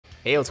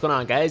Hey, what's going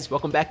on, guys?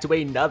 Welcome back to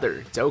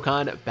another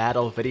Dokkan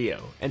battle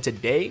video. And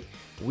today,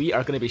 we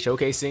are going to be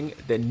showcasing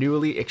the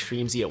newly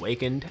Extremely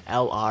Awakened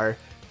LR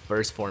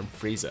First Form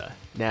Frieza.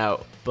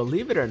 Now,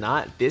 believe it or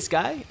not, this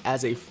guy,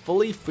 as a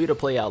fully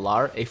free-to-play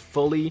LR, a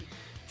fully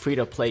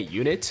free-to-play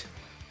unit,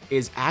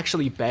 is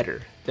actually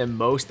better than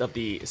most of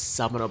the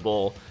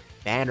summonable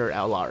banner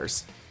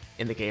LRs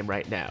in the game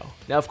right now.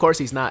 Now, of course,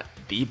 he's not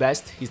the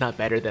best. He's not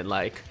better than,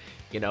 like,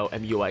 you know,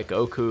 MUI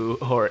Goku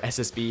or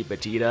SSB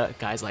Vegeta,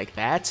 guys like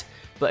that.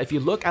 But if you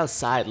look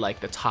outside like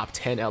the top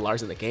 10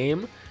 LRs in the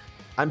game,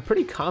 I'm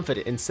pretty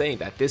confident in saying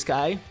that this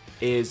guy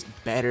is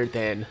better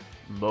than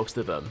most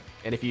of them.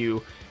 And if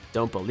you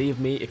don't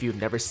believe me, if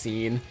you've never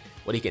seen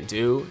what he can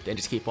do, then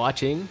just keep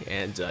watching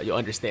and you'll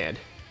understand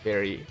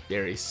very,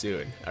 very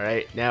soon. All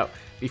right, now,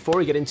 before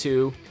we get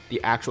into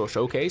the actual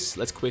showcase,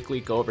 let's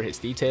quickly go over his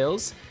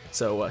details.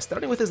 So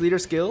starting with his leader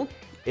skill,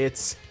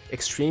 it's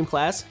Extreme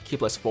Class, Ki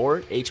plus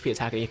 4, HP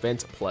attack and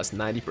defense plus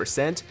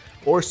 90%,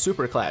 or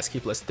Super Class, Ki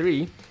plus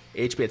 3,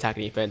 HP attack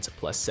and defense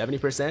plus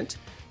 70%.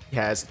 He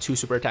has two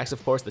super attacks,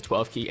 of course, the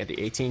 12 key and the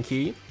 18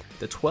 key.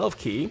 The 12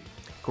 key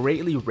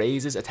greatly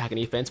raises attack and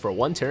defense for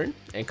 1 turn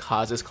and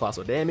causes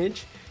colossal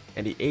damage,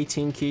 and the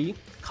 18 key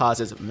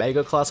causes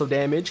mega colossal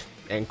damage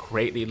and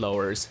greatly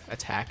lowers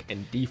attack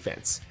and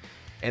defense.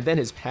 And then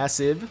his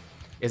passive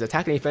is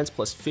attack and defense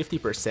plus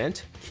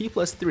 50%, Ki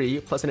plus 3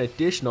 plus an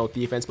additional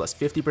defense plus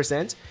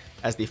 50%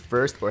 as the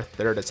first or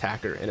third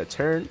attacker in a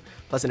turn,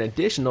 plus an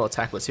additional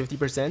attack plus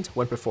 50%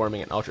 when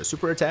performing an ultra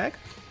super attack,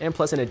 and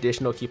plus an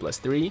additional Ki plus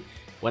 3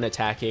 when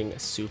attacking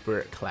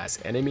super class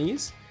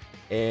enemies.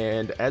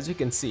 And as you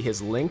can see, his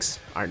links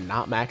are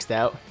not maxed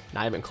out,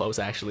 not even close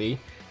actually.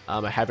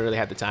 I haven't really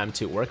had the time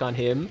to work on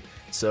him,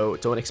 so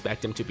don't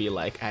expect him to be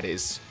like at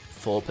his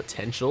full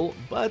potential,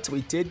 but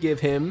we did give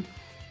him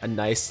a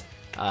nice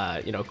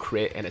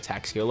crit and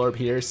attack skill orb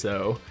here,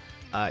 so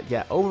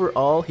yeah,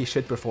 overall he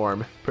should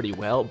perform pretty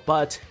well,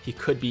 but he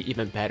could be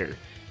even better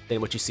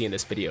than what you see in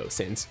this video,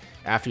 since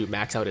after you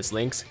max out his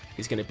links,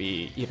 he's going to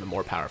be even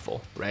more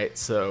powerful, right?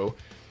 So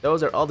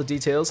those are all the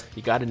details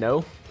you got to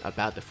know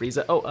about the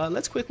Frieza. Oh,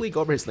 let's quickly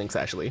go over his links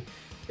actually.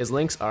 His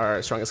links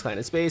are Strongest Clan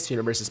in Space,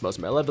 Universe's Most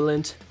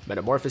Malevolent,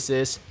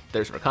 Metamorphosis,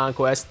 Thirst for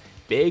Conquest,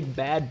 Big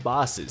Bad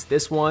Bosses.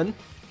 This one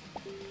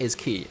is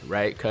key,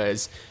 right?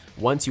 Because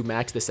once you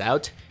max this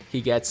out,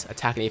 he gets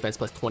attack and defense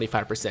plus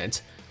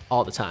 25%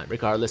 all the time,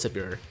 regardless of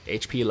your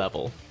HP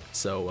level.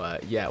 So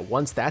yeah,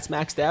 once that's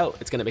maxed out,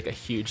 it's going to make a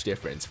huge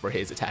difference for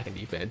his attack and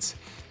defense.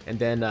 And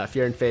then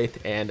Fear and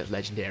Faith and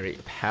Legendary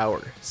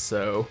Power.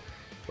 So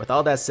with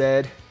all that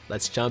said,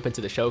 let's jump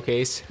into the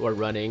showcase. We're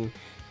running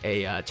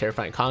a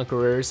Terrifying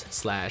Conquerors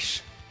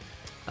slash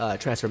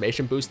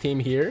Transformation Boost team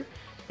here.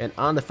 And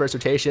on the first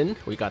rotation,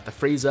 we got the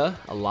Frieza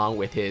along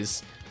with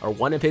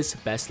one of his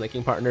best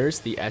linking partners,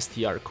 the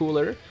STR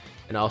Cooler,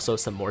 and also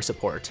some more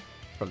support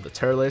from the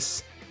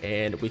Turles.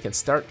 And we can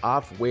start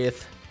off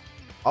with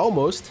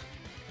almost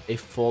a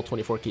full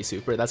 24 key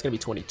super. That's going to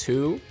be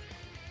 22.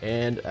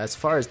 And as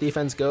far as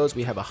defense goes,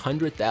 we have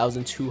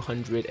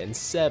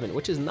 100,207,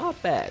 which is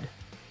not bad.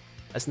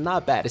 That's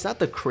not bad. It's not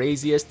the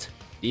craziest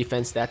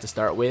defense stat to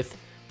start with,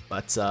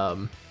 but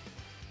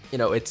you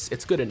know,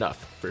 it's good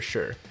enough for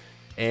sure.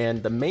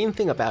 And the main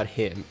thing about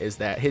him is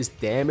that his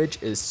damage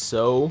is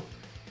so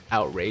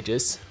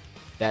outrageous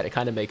that it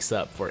kind of makes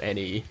up for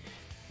any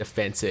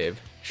defensive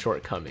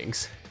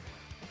shortcomings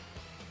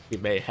we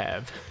may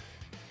have.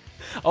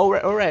 Oh,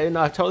 right,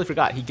 no, I totally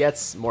forgot. He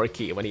gets more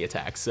ki when he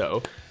attacks,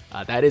 so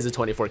that is a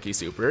 24 key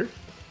super.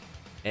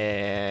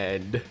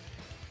 And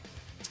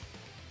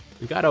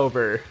we got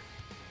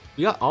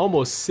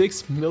almost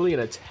 6 million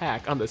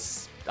attack on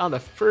the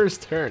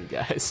first turn,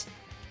 guys.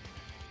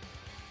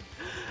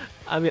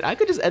 I mean, I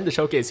could just end the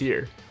showcase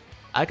here.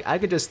 I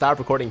could just stop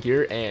recording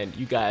here and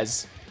you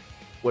guys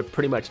would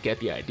pretty much get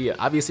the idea.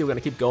 Obviously, we're going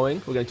to keep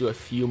going. We're going to do a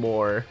few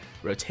more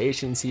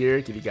rotations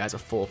here, give you guys a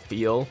full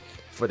feel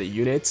for the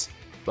units.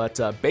 But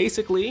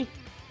basically,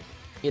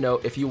 you know,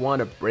 if you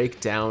want to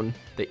break down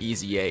the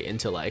EZA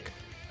into like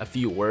a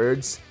few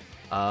words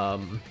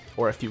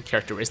or a few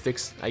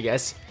characteristics, I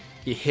guess,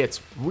 he hits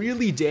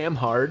really damn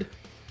hard.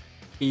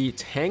 He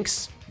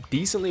tanks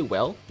decently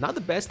well. Not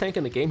the best tank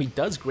in the game. He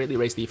does greatly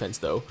raise defense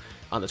though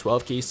on the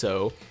 12 key.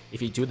 So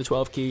if you do the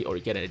 12 key or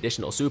you get an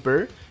additional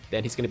super,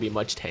 then he's going to be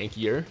much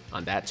tankier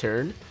on that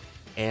turn.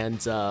 And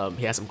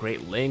he has some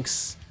great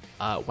links.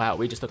 Wow,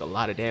 we just took a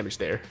lot of damage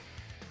there.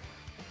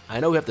 I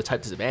know we have the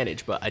type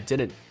disadvantage, but I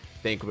didn't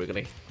think we are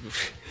gonna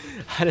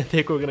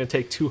take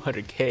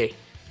 200k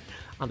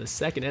on the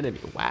second enemy.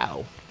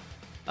 Wow.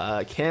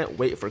 Can't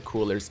wait for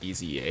Cooler's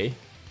EZA.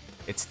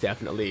 It's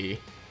definitely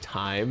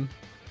time.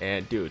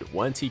 And dude,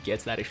 once he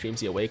gets that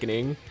Extremely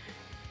Awakening,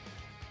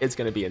 it's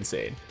gonna be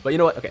insane. But you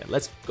know what? Okay,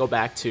 let's go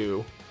back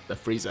to the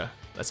Frieza.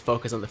 Let's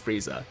focus on the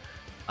Frieza.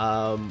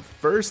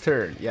 First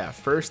turn,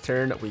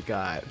 we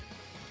got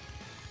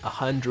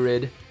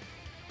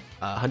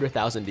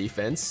 100,000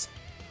 defense.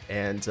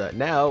 And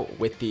now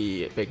with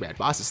the Big Bad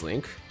Bosses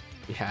link,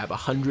 we have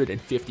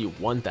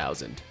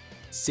 151,000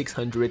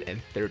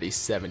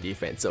 637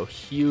 defense. So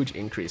huge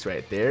increase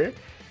right there.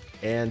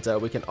 And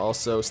we can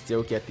also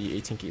still get the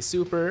 18 key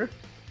super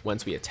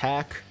once we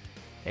attack.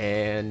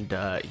 And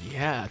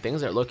yeah,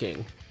 things are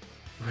looking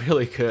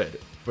really good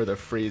for the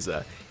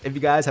Frieza. If you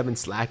guys have been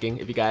slacking,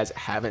 if you guys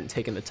haven't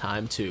taken the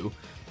time to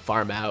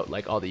farm out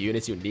like all the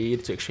units you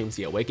need to Extreme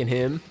Z Awaken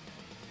him,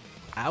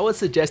 I would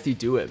suggest you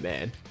do it,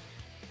 man.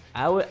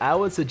 I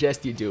would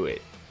suggest you do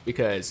it,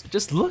 because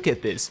just look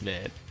at this,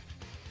 man.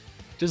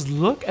 Just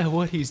look at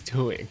what he's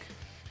doing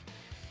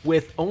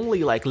with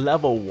only like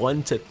level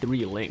 1 to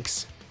 3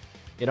 links.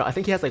 You know, I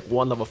think he has like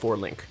one level 4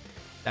 link.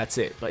 That's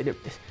it. But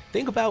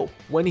think about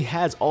when he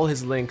has all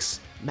his links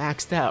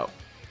maxed out.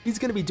 He's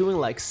gonna be doing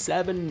like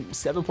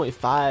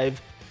 7.5,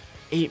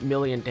 8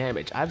 million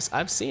damage.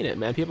 I've seen it,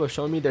 man. People have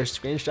shown me their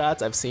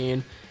screenshots. I've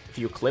seen a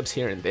few clips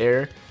here and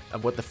there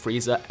of what the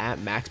Frieza at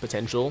max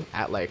potential,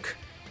 at like,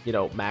 you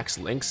know, max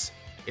links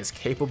is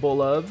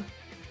capable of,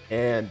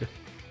 and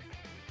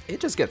it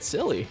just gets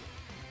silly.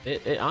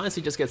 It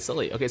honestly just gets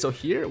silly. Okay, so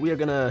here we are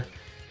gonna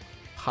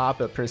pop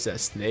a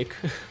Princess Snake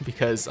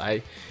because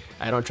I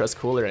don't trust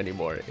Cooler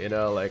anymore. You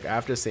know, like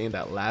after seeing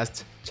that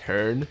last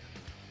turn,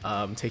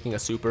 taking a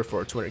super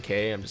for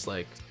 200k, I'm just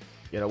like,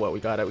 you know what, we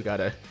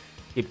gotta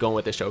keep going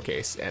with the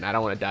showcase, and I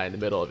don't want to die in the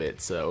middle of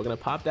it. So we're gonna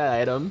pop that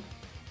item.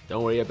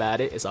 Don't worry about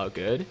it. It's all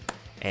good.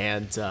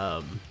 And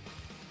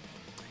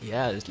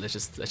yeah, let's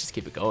just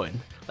keep it going.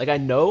 Like I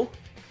know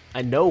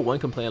one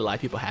complaint a lot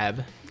of people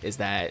have is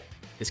that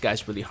this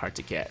guy's really hard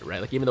to get,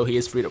 right? Like even though he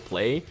is free to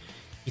play,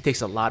 he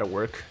takes a lot of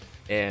work.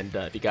 And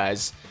if you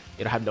guys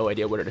have no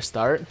idea where to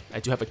start, I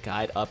do have a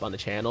guide up on the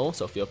channel,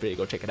 so feel free to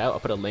go check it out. I'll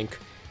put a link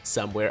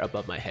somewhere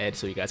above my head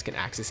so you guys can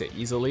access it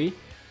easily.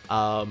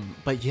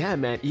 But yeah,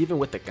 man, even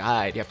with the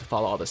guide, you have to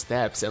follow all the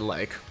steps, and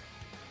like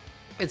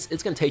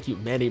it's gonna take you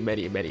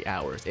many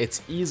hours.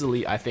 It's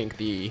easily, I think,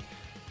 the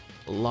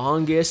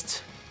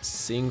longest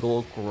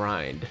single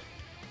grind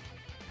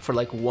for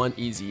like one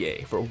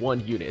EZA, for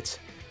one unit,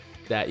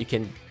 that you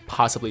can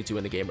possibly do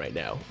in the game right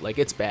now. Like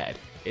it's bad,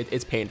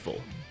 it's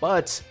painful,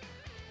 but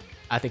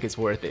I think it's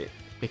worth it,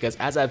 because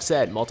as I've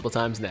said multiple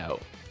times now,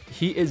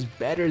 he is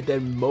better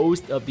than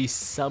most of the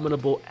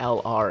summonable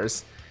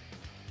LRs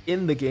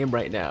in the game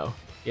right now.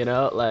 You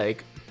know,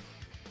 like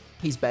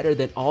he's better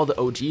than all the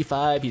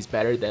OG5, he's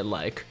better than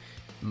like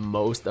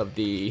most of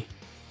the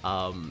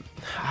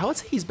I would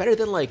say he's better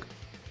than like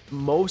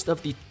most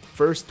of the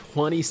first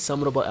 20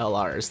 summonable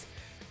LRs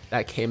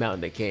that came out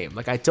in the game.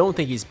 Like I don't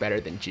think he's better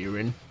than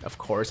Jiren, of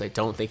course. I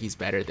don't think he's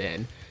better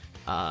than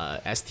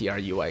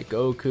STRUI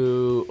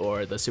Goku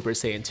or the Super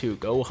Saiyan 2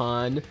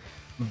 Gohan,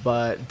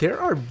 but there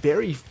are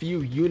very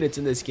few units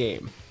in this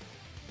game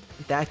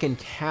that can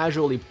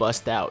casually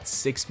bust out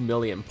 6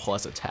 million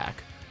plus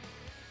attack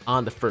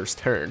on the first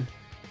turn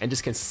and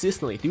just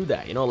consistently do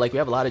that. You know, like we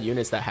have a lot of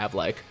units that have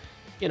like,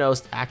 you know,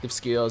 active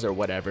skills or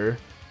whatever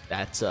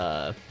that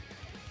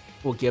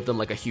will give them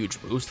like a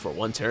huge boost for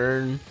one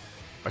turn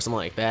or something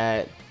like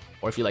that.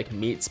 Or if you like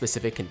meet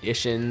specific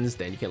conditions,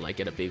 then you can like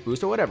get a big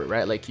boost or whatever,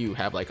 right? Like you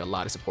have like a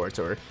lot of supports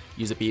or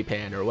use a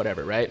B-Pan or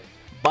whatever, right?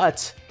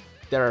 But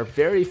there are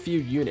very few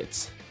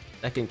units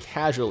that can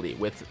casually,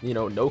 with, you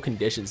know, no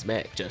conditions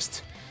met,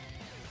 just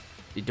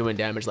be doing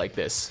damage like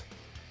this.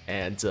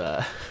 And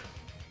yeah,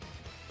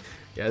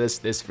 this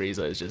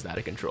Frieza is just out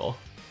of control.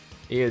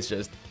 He is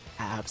just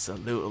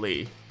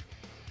absolutely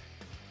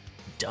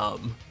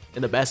dumb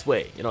in the best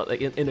way, you know,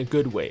 like in a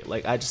good way.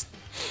 Like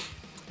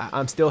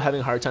I'm still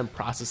having a hard time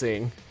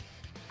processing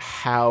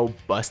how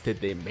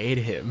busted they made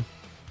him.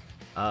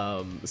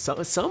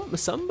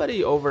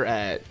 Somebody over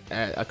at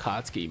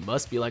Akatsuki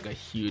must be like a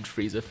huge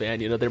Frieza fan.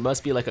 You know, there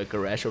must be like a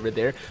Goresh over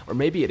there, or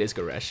maybe it is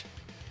Goresh.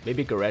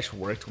 Maybe Goresh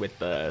worked with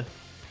the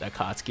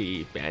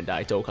Akatsuki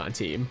Bandai Dokkan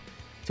team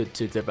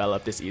to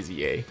develop this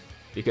EZA,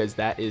 because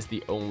that is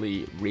the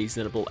only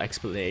reasonable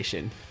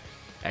explanation.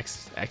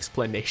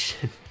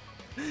 Explanation.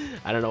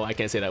 I don't know why I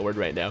can't say that word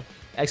right now.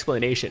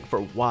 Explanation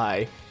for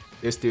why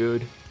this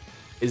dude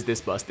is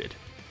this busted.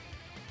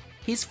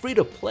 He's free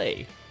to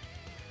play.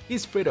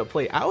 He's free to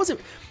play. I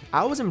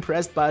was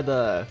impressed by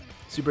the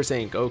Super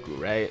Saiyan Goku,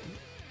 right?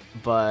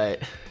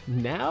 But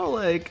now,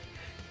 like,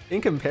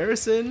 in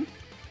comparison,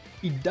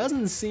 he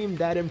doesn't seem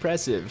that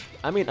impressive.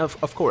 I mean,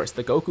 of course,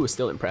 the Goku is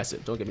still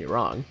impressive, don't get me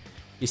wrong.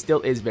 He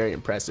still is very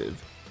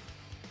impressive.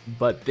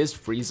 But this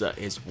Frieza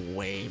is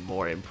way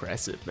more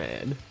impressive,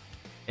 man.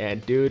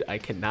 And dude, I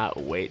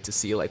cannot wait to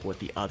see like what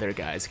the other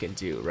guys can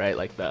do, right?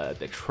 Like the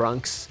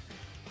Trunks,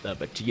 the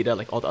Vegeta,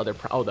 like all the other,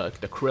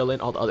 the Krillin,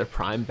 all the other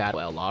Prime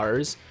Battle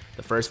LRs,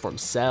 the First Form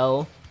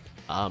Cell,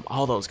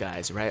 all those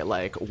guys, right?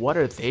 Like, what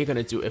are they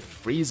gonna do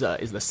if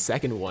Frieza is the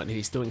second one and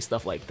he's doing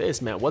stuff like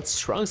this, man? What's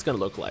Trunks gonna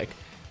look like?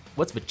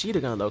 What's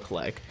Vegeta gonna look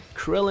like?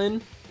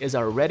 Krillin is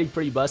already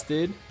pretty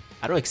busted.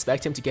 I don't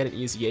expect him to get an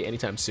EZA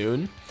anytime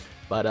soon,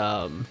 but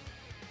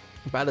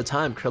by the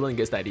time Krillin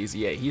gets that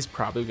EZA, he's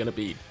probably gonna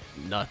be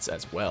nuts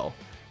as well.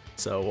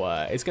 So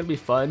it's gonna be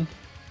fun.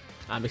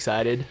 I'm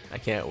excited. I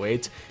can't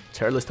wait.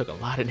 Turles took a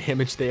lot of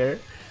damage there.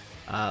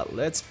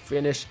 Let's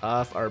finish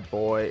off our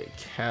boy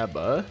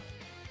Kaba.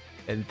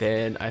 And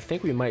then I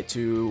think we might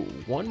do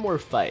one more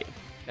fight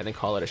and then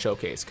call it a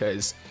showcase,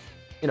 because,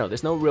 you know,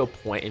 there's no real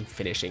point in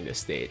finishing this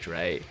stage,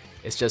 right?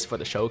 It's just for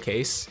the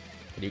showcase.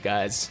 And you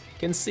guys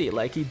can see,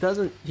 like, he's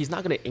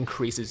not going to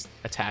increase his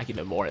attack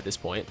even more at this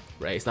point,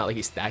 right? It's not like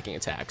he's stacking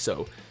attack.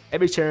 So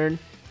every turn,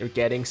 you're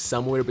getting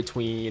somewhere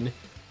between,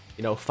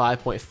 you know,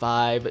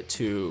 5.5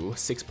 to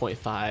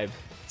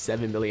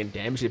 6.57 million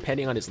damage,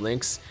 depending on his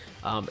links.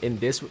 In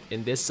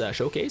this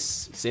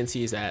showcase, since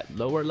he's at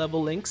lower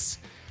level links,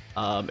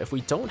 if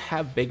we don't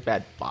have big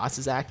bad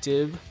bosses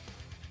active,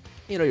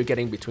 you know, you're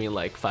getting between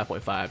like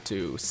 5.5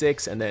 to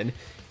 6, and then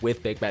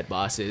with big bad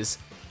bosses,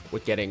 we're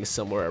getting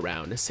somewhere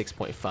around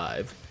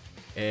 6.5.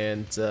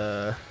 And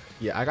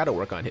yeah, I gotta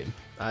work on him.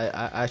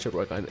 I should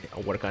work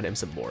on him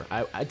some more.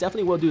 I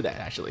definitely will do that,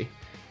 actually.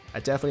 I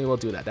definitely will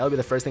do that. That'll be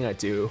the first thing I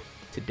do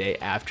today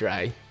after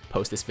I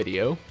post this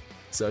video.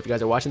 So if you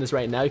guys are watching this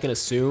right now, you can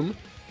assume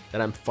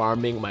that I'm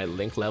farming my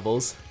link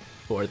levels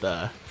for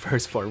the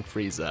first form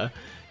Frieza.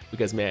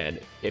 Because man,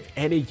 if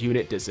any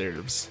unit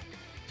deserves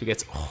to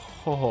get,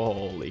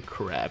 holy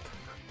crap.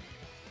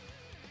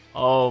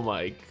 Oh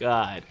my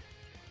god.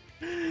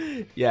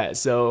 Yeah,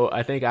 so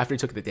I think after he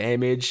took the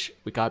damage,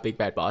 we got big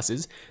bad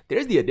bosses.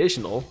 There's the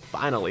additional,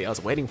 finally. I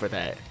was waiting for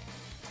that.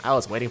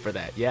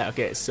 Yeah,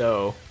 okay,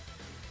 so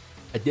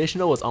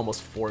additional was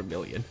almost 4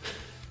 million.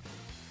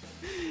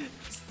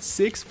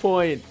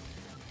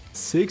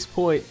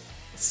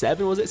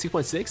 6.7 was it?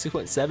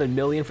 6.7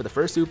 million for the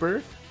first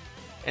super,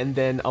 and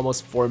then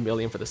almost 4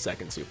 million for the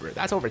second super.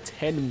 That's over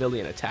 10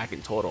 million attack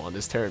in total on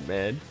this turn,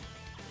 man.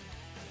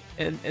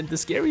 And the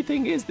scary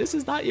thing is, this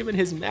is not even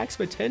his max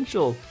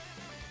potential.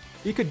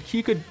 He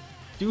could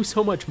do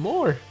so much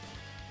more.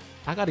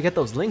 I gotta get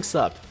those links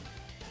up.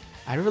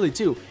 I really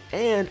do.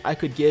 And I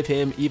could give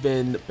him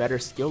even better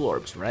skill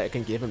orbs, right? I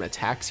can give him an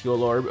attack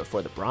skill orb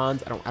for the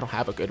bronze. I don't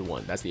have a good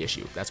one. That's the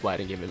issue. That's why I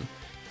didn't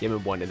give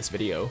him one in this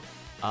video.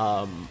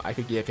 I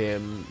could give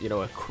him, you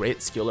know, a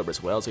crit skill orb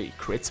as well, so he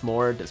crits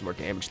more, does more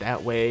damage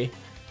that way.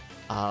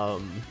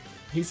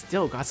 He's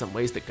still got some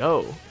ways to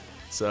go.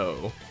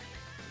 So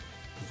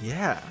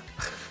yeah.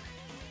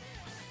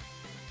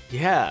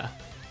 Yeah.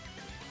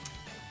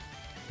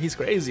 He's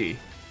crazy.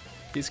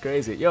 He's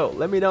crazy. Yo,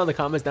 let me know in the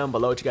comments down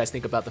below what you guys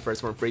think about the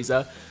first form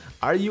Frieza.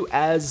 Are you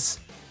as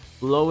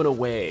blown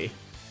away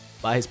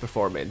by his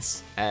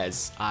performance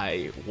as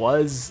I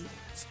was,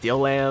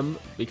 still am?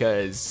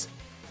 Because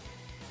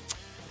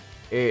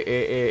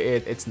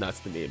it's nuts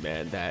to me,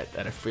 man, that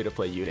a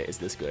free-to-play unit is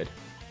this good.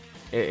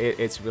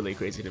 It's really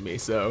crazy to me.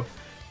 So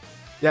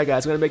yeah,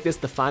 guys, I'm gonna make this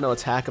the final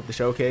attack of the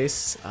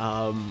showcase.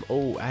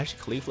 Oh,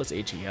 actually, Caulifla's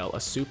AGL.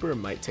 A super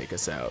might take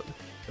us out.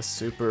 A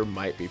super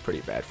might be pretty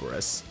bad for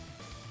us.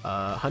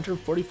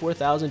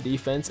 144,000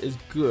 defense is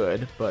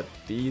good, but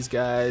these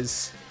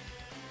guys,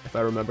 if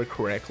I remember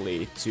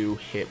correctly, do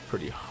hit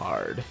pretty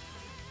hard.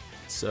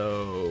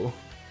 So,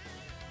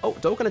 oh,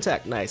 Dokkan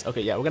attack, nice.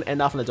 Okay, yeah, we're gonna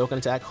end off on the Dokkan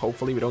attack.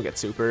 Hopefully we don't get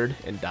supered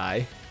and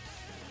die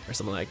or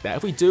something like that.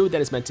 If we do,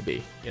 then it's meant to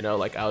be. You know,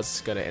 like I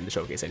was gonna end the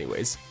showcase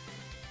anyways.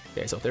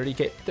 Okay, so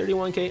 30k,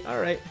 31k,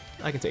 all right,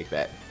 I can take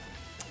that.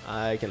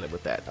 I can live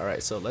with that. All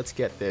right, so let's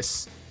get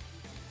this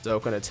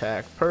Dokkan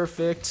attack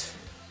perfect.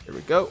 Here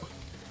we go.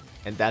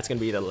 And that's gonna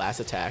be the last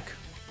attack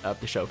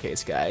of the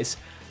showcase, guys.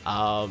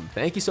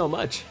 Thank you so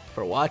much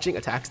for watching.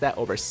 Attack stat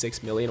over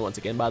 6 million once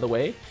again, by the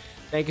way.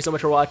 Thank you so much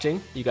for watching.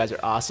 You guys are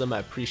awesome. I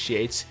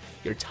appreciate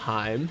your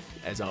time,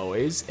 as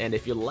always. And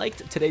if you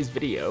liked today's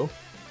video,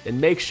 then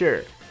make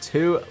sure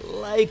to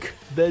like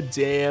the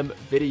damn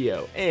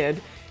video. And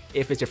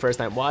if it's your first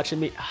time watching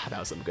me, that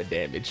was some good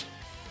damage.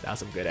 That was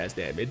some good ass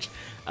damage.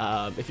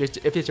 If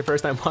it's your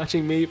first time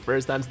watching me,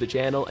 first time to the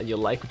channel, and you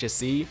like what you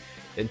see,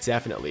 then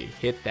definitely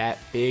hit that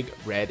big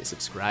red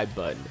subscribe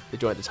button to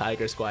join the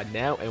Tiger Squad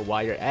now. And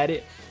while you're at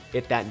it,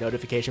 hit that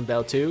notification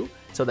bell too,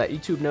 so that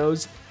YouTube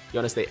knows you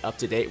want to stay up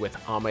to date with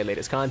all my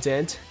latest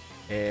content.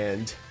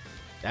 And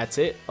that's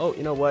it. Oh,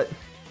 you know what?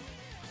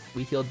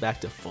 We healed back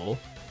to full.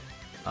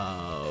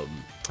 I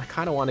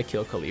kind of want to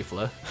kill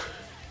Caulifla.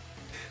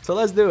 So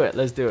let's do it.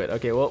 Let's do it.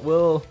 Okay, well,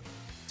 we'll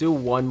do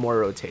one more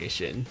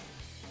rotation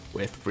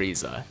with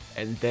Frieza,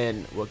 and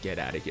then we'll get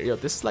out of here. Yo,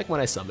 this is like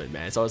when I summon,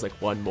 man. It's always like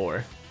one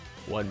more,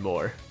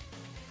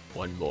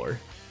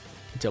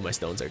 until my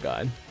stones are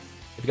gone.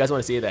 If you guys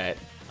want to see that,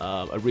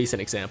 a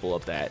recent example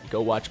of that,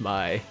 go watch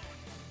my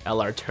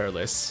LR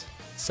Turles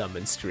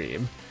summon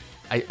stream.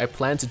 I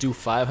plan to do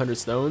 500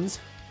 stones,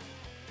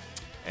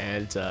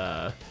 and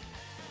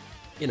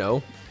you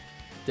know,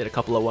 did a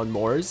couple of one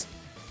mores,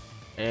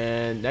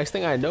 and next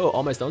thing I know,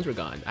 all my stones were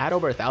gone. I had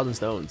over 1,000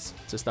 stones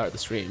to start the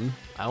stream.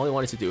 I only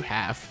wanted to do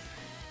half,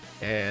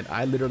 and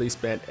I literally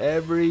spent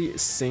every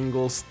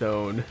single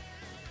stone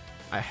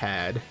I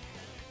had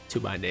to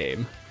my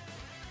name,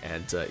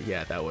 and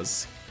yeah, that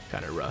was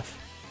kind of rough.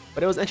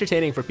 But it was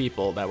entertaining for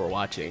people that were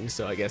watching,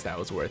 so I guess that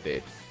was worth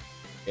it,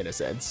 in a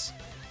sense.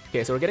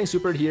 Okay, so we're getting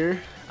supered here.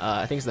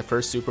 I think it's the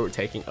first super we're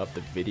taking of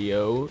the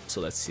video,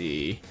 so let's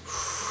see.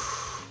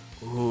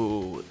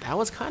 Ooh, that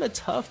was kind of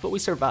tough, but we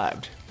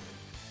survived.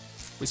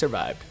 We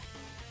survived.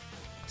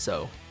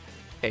 So,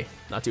 hey,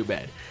 not too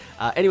bad.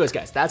 Anyways,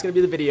 guys, that's gonna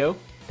be the video.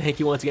 Thank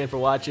you once again for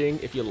watching.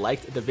 If you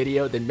liked the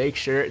video, then make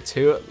sure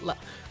to...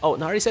 Oh,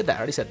 no, I already said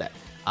that.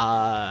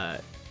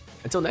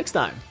 Until next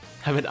time,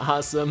 have an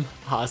awesome,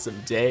 awesome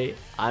day.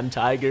 I'm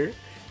Tiger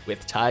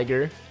with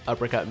Tiger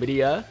Uppercut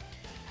Media,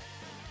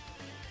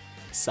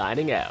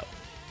 signing out.